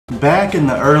Back in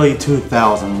the early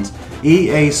 2000s,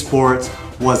 EA Sports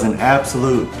was an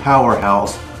absolute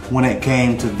powerhouse when it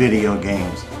came to video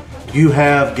games. You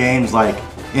have games like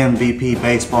MVP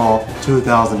Baseball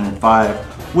 2005,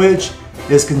 which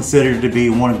is considered to be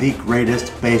one of the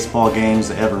greatest baseball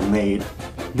games ever made.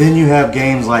 Then you have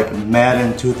games like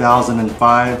Madden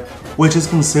 2005, which is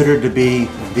considered to be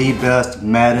the best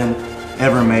Madden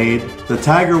ever made. The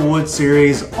Tiger Woods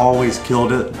series always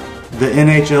killed it. The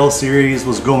NHL series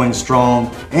was going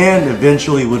strong and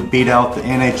eventually would beat out the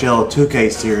NHL 2K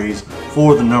series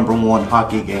for the #1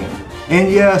 hockey game.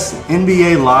 And yes,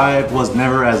 NBA Live was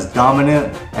never as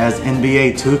dominant as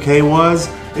NBA 2K was.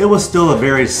 It was still a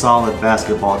very solid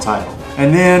basketball title.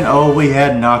 And then, we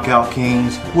had Knockout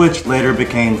Kings, which later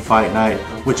became Fight Night,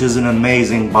 which is an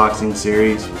amazing boxing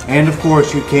series. And of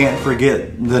course, you can't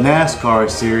forget the NASCAR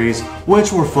series,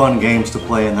 which were fun games to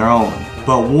play in their own.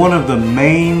 But one of the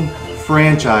main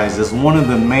franchises, one of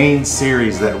the main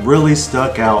series that really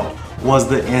stuck out was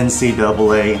the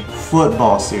NCAA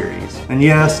football series. And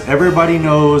yes, everybody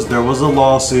knows there was a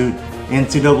lawsuit.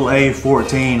 NCAA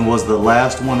 14 was the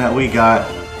last one that we got,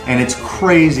 and it's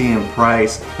crazy in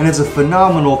price, and it's a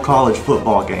phenomenal college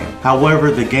football game.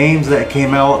 However, the games that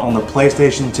came out on the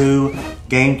PlayStation 2,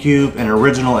 GameCube, and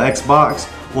original Xbox,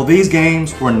 well, these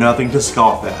games were nothing to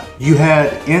scoff at. You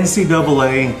had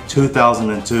NCAA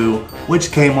 2002,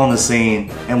 which came on the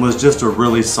scene and was just a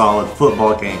really solid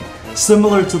football game.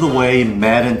 Similar to the way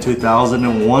Madden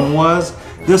 2001 was,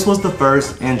 this was the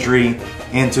first entry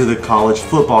into the college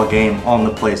football game on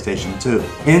the PlayStation 2.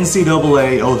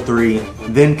 NCAA 03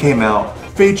 then came out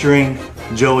featuring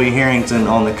Joey Harrington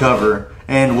on the cover,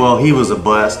 and well, he was a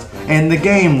bust, and the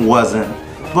game wasn't.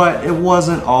 But it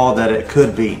wasn't all that it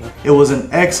could be. It was an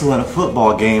excellent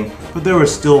football game, but there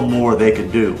was still more they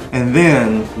could do. And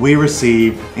then we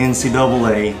received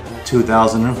NCAA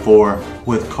 2004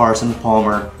 with Carson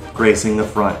Palmer gracing the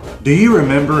front. Do you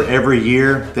remember every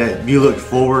year that you looked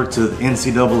forward to the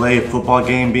NCAA football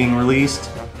game being released,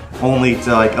 only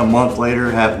to like a month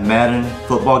later have Madden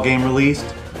football game released?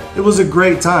 It was a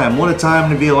great time. What a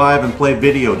time to be alive and play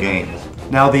video games.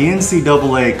 Now, the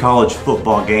NCAA college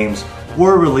football games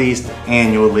were released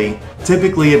annually,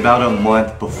 typically about a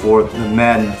month before the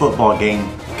Madden football game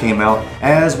came out,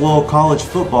 as well college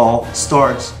football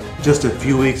starts just a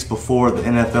few weeks before the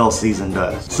NFL season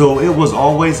does. So it was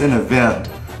always an event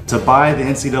to buy the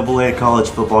NCAA college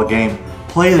football game,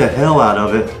 play the hell out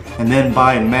of it, and then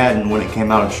buy Madden when it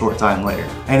came out a short time later.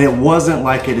 And it wasn't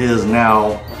like it is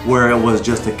now, where it was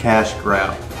just a cash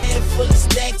grab.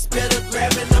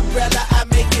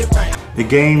 The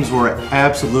games were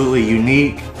absolutely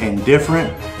unique and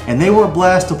different, and they were a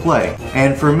blast to play.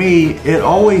 And for me, it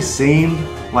always seemed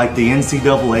like the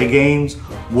NCAA games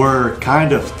were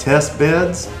kind of test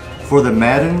beds for the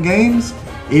Madden games,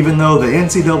 even though the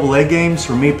NCAA games,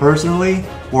 for me personally,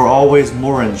 were always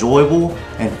more enjoyable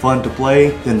and fun to play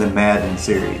than the Madden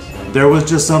series. There was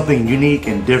just something unique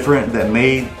and different that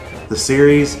made the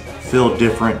series feel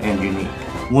different and unique.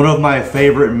 One of my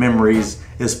favorite memories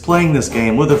is playing this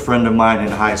game with a friend of mine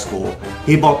in high school.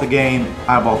 He bought the game,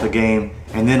 I bought the game,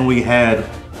 and then we had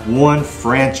one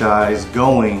franchise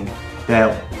going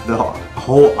that the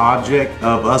whole object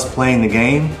of us playing the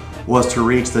game was to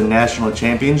reach the national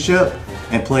championship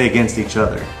and play against each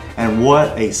other. And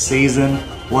what a season,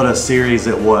 what a series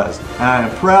it was. And I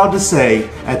am proud to say,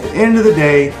 at the end of the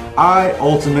day, I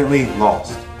ultimately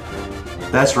lost.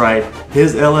 That's right,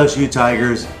 his LSU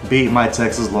Tigers beat my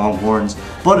Texas Longhorns,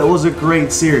 but it was a great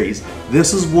series.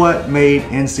 This is what made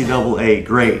NCAA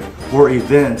great, were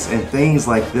events and things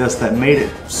like this that made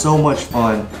it so much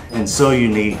fun and so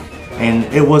unique, and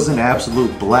it was an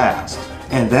absolute blast.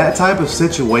 And that type of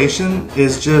situation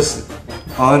is just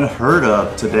unheard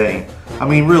of today. I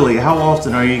mean, really, how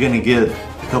often are you going to get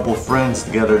a couple friends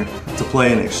together to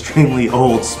play an extremely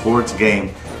old sports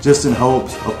game just in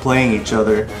hopes of playing each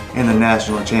other in the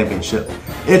national championship?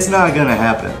 It's not gonna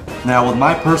happen. Now, with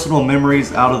my personal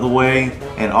memories out of the way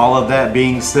and all of that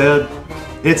being said,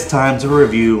 it's time to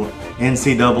review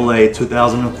NCAA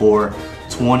 2004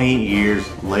 20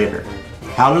 years later.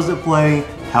 How does it play?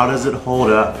 How does it hold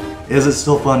up? Is it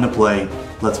still fun to play?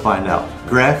 Let's find out.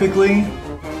 Graphically,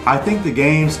 I think the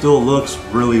game still looks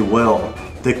really well.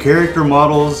 The character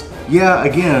models, yeah,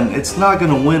 again, it's not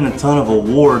going to win a ton of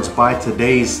awards by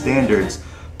today's standards,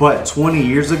 but 20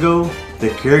 years ago, the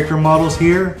character models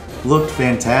here looked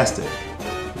fantastic.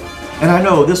 And I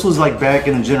know this was like back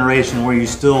in a generation where you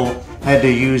still had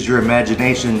to use your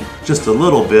imagination just a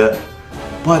little bit,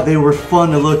 but they were fun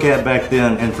to look at back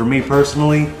then, and for me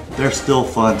personally, they're still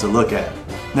fun to look at.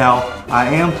 Now, I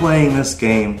am playing this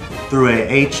game through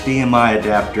a HDMI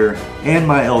adapter and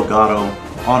my Elgato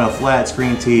on a flat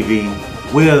screen TV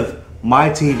with my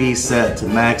TV set to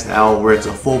maxed out where it's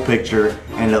a full picture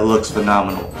and it looks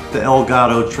phenomenal. The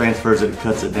Elgato transfers it,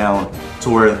 cuts it down to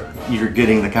where you're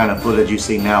getting the kind of footage you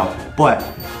see now. But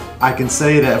I can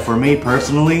say that for me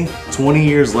personally, 20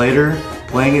 years later,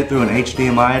 playing it through an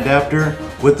HDMI adapter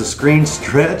with the screen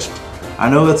stretched, I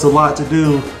know that's a lot to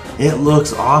do. It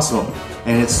looks awesome,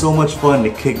 and it's so much fun to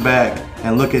kick back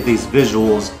and look at these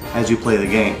visuals as you play the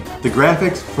game. The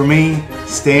graphics, for me,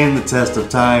 stand the test of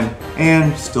time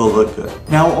and still look good.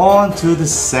 Now on to the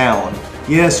sound.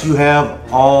 Yes, you have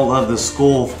all of the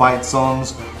school fight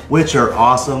songs, which are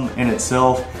awesome in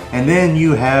itself, and then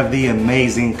you have the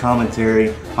amazing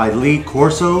commentary by Lee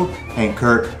Corso and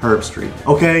Kirk Herbstreit.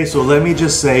 Okay, so let me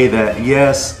just say that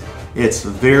yes, it's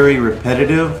very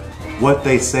repetitive what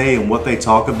they say and what they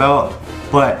talk about,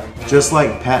 but just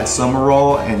like Pat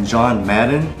Summerall and John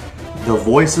Madden, the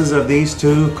voices of these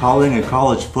two calling a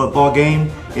college football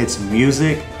game, it's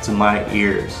music to my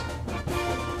ears.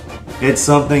 It's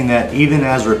something that even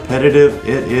as repetitive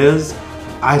it is,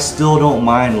 I still don't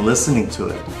mind listening to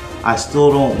it. I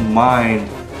still don't mind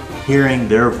hearing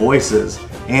their voices.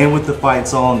 And with the fight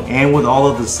song and with all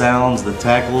of the sounds, the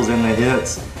tackles and the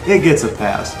hits, it gets a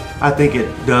pass. I think it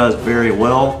does very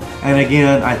well, and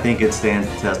again, I think it stands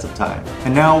the test of time.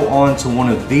 And now on to one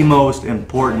of the most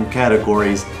important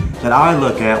categories that I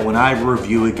look at when I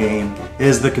review a game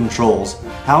is the controls.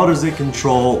 How does it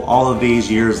control all of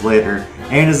these years later,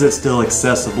 and is it still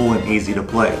accessible and easy to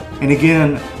play? And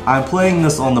again, I'm playing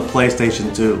this on the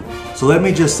PlayStation 2, so let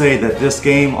me just say that this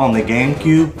game on the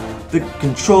GameCube, the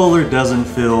controller doesn't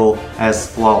feel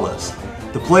as flawless.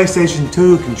 The PlayStation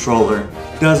 2 controller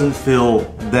doesn't feel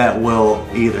that well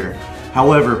either.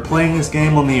 However, playing this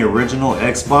game on the original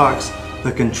Xbox,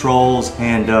 the controls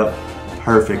hand up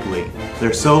perfectly.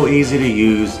 They're so easy to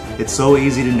use, it's so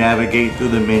easy to navigate through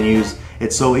the menus,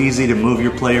 it's so easy to move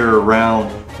your player around,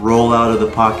 roll out of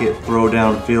the pocket, throw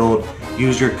downfield,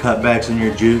 use your cutbacks and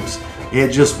your jukes. It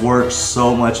just works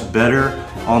so much better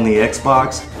on the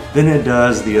Xbox than it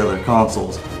does the other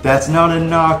consoles. That's not a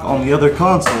knock on the other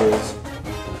consoles.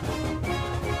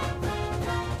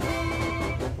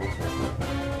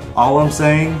 All I'm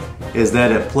saying is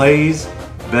that it plays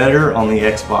better on the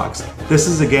Xbox. This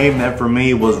is a game that for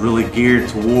me was really geared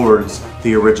towards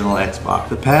the original Xbox.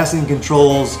 The passing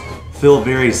controls feel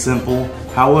very simple.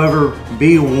 However,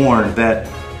 be warned that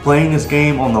playing this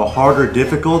game on the harder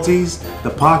difficulties, the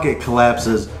pocket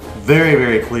collapses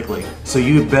very quickly. So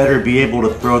you better be able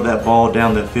to throw that ball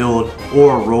down the field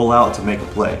or roll out to make a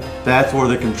play. That's where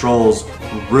the controls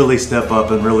really step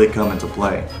up and really come into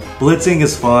play. Blitzing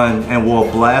is fun, and while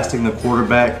blasting the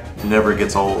quarterback never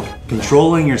gets old.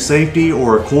 Controlling your safety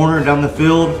or a corner down the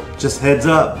field, just heads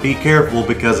up, be careful,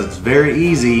 because it's very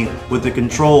easy with the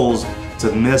controls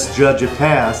to misjudge a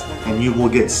pass and you will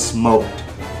get smoked.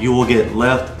 You will get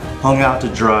left hung out to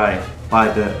dry by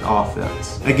the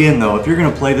offense. Again though, if you're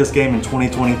going to play this game in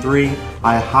 2023,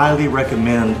 I highly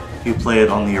recommend you play it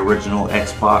on the original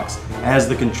Xbox, as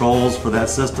the controls for that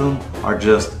system are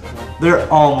just, they're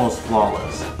almost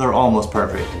flawless. They're almost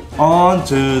perfect. On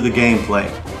to the gameplay.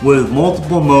 With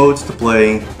multiple modes to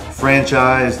play,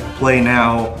 franchise, play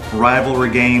now, rivalry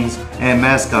games, and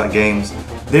mascot games,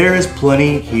 there is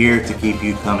plenty here to keep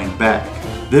you coming back.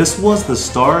 This was the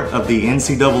start of the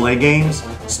NCAA games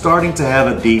starting to have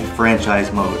a deep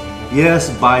franchise mode.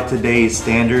 Yes, by today's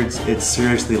standards, it's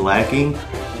seriously lacking,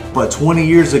 but 20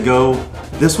 years ago,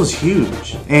 this was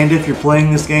huge. And if you're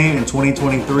playing this game in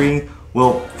 2023,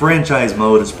 well, franchise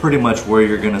mode is pretty much where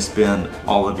you're going to spend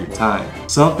all of your time.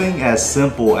 Something as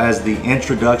simple as the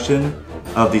introduction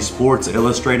of the Sports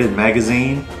Illustrated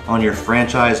magazine on your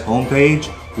franchise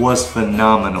homepage was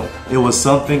phenomenal. It was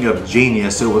something of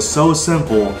genius. It was so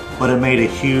simple, but it made a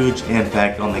huge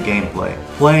impact on the gameplay.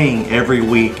 Playing every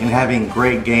week and having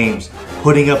great games,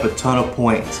 putting up a ton of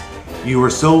points. You were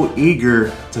so eager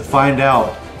to find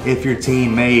out if your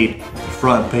team made the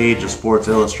front page of Sports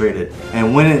Illustrated.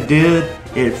 And when it did,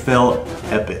 it felt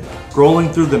epic.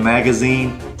 Scrolling through the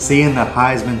magazine, seeing the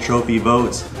Heisman Trophy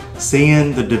votes,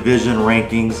 seeing the division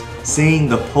rankings, seeing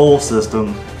the poll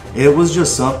system, it was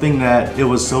just something that it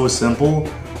was so simple,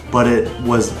 but it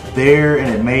was there and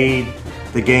it made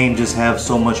the game just have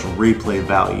so much replay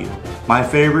value. My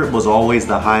favorite was always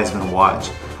the Heisman watch.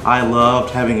 I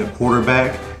loved having a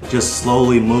quarterback just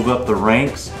slowly move up the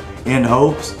ranks in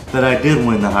hopes that I did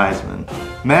win the Heisman.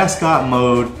 Mascot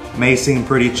mode may seem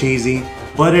pretty cheesy,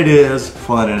 but it is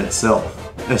fun in itself,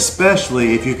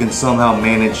 especially if you can somehow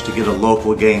manage to get a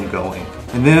local game going.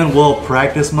 And then, well,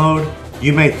 practice mode,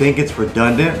 You may think it's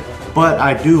redundant, but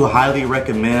I do highly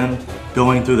recommend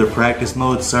going through the practice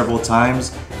mode several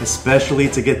times, especially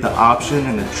to get the option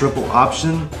and the triple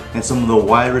option and some of the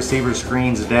wide receiver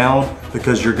screens down,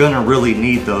 because you're gonna really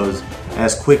need those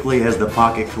as quickly as the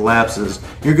pocket collapses.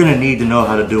 You're gonna need to know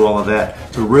how to do all of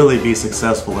that to really be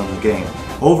successful in the game.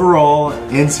 Overall,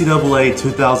 NCAA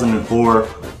 2004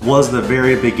 was the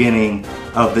very beginning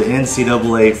of the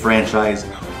NCAA franchise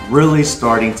really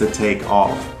starting to take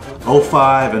off.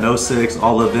 05 and 06,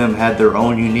 all of them had their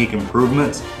own unique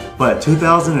improvements, but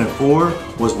 2004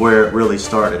 was where it really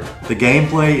started. The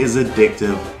gameplay is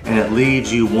addictive and it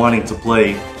leaves you wanting to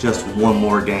play just one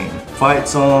more game. Fight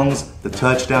songs, the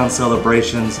touchdown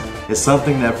celebrations is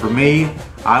something that for me,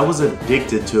 I was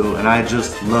addicted to, and I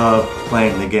just loved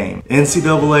playing the game.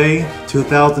 NCAA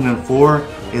 2004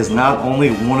 is not only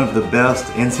one of the best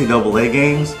NCAA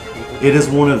games, it is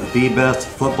one of the best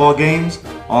football games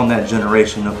on that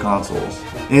generation of consoles.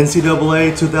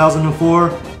 NCAA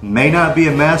 2004 may not be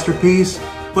a masterpiece,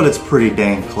 but it's pretty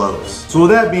dang close. So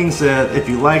with that being said, if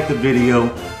you liked the video,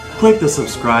 click the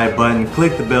subscribe button,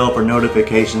 click the bell for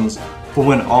notifications for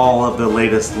when all of the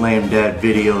latest Lame Dad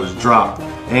videos drop.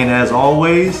 And as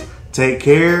always, take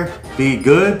care, be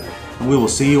good, and we will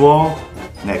see you all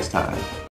next time.